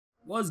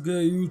What's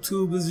good,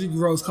 YouTube? This is Ricky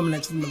Rose coming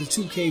at you with another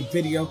 2K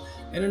video.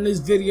 And in this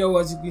video,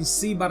 as you can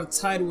see by the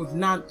title, if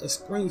not a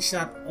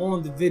screenshot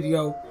on the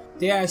video,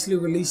 they actually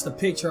released a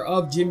picture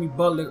of Jimmy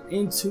Butler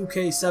in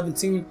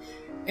 2K17.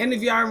 And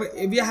if you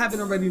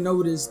haven't already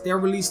noticed, they're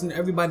releasing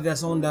everybody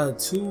that's on the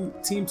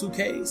Team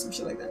 2K, some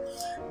shit like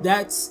that.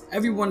 That's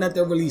everyone that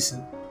they're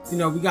releasing. You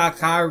know, we got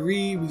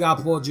Kyrie, we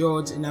got Paul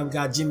George, and now we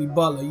got Jimmy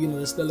Butler. You know,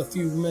 there's still a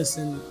few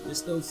missing. There's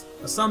still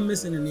some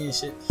missing in there and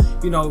shit.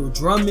 You know,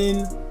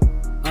 Drummond,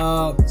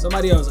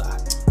 somebody else,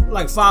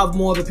 like 5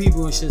 more other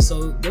people and shit.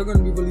 So they're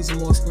gonna be releasing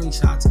more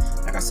screenshots.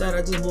 Like I said,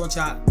 I just want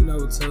y'all, you know,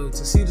 to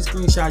see the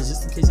screenshots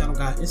just in case y'all don't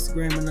got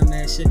Instagram and none of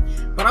that shit.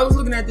 But I was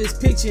looking at this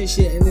picture and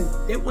shit,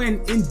 and it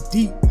went in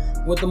deep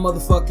with the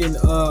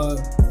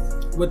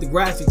motherfucking with the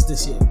graphics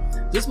this year.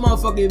 This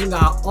motherfucker even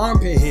got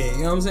armpit hair, you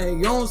know what I'm saying?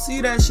 You don't see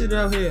that shit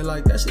out here,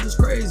 like that shit is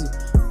crazy.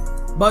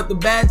 But the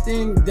bad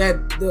thing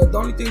the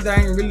only thing that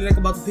I didn't really like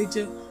about the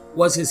picture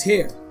was his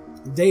hair.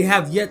 They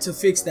have yet to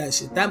fix that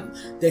shit.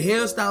 The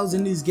hairstyles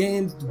in these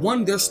games,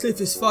 one, they're stiff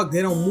as fuck.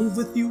 They don't move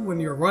with you when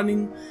you're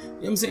running. You know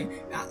what I'm saying?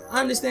 I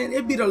understand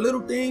it be the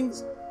little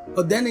things,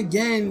 but then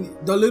again,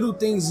 the little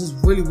things is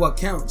really what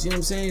counts. You know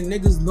what I'm saying?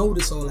 Niggas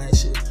notice all that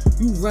shit.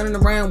 You running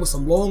around with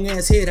some long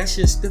ass hair, that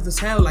shit stiff as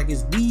hell, like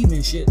it's weave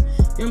and shit. You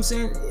know what I'm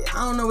saying?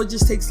 I don't know, it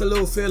just takes a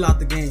little feel out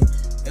the game. You know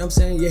what I'm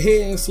saying? Your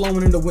hair ain't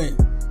flowing in the wind.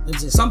 You know what I'm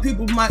saying? Some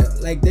people might,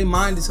 like, they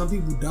mind it, some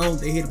people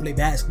don't. They here to play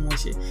basketball and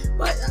shit.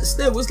 But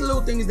still, it's the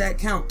little things that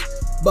count.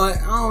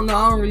 But I don't know,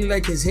 I don't really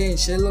like his hair and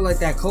shit. It look like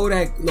that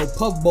Kodak little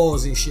puff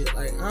balls and shit.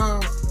 Like,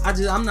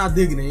 I'm not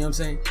digging it, you know what I'm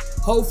saying?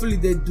 Hopefully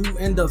they do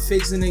end up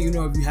fixing it. You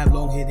know, if you have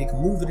long hair, they can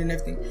move it and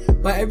everything.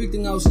 But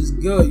everything else is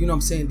good, you know what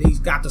I'm saying? They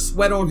got the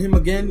sweat on him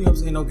again, you know what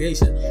I'm saying? No gay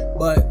shit.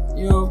 But,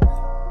 you know,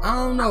 I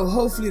don't know.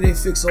 Hopefully they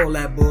fix all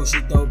that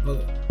bullshit though.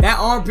 But that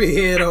armpit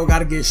hair though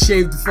gotta get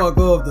shaved the fuck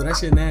off though. That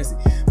shit nasty.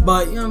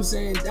 But you know what I'm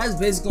saying? That's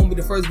basically gonna be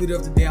the first video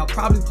of the day. I'll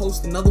probably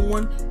post another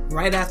one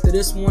right after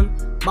this one.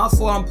 My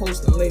fault, I'm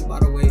posting late, by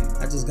the way.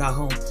 I just got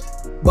home.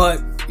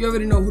 But you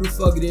already know who the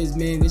fuck it is,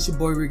 man. It's your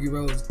boy Ricky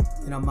Rose,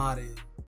 and I'm out of here.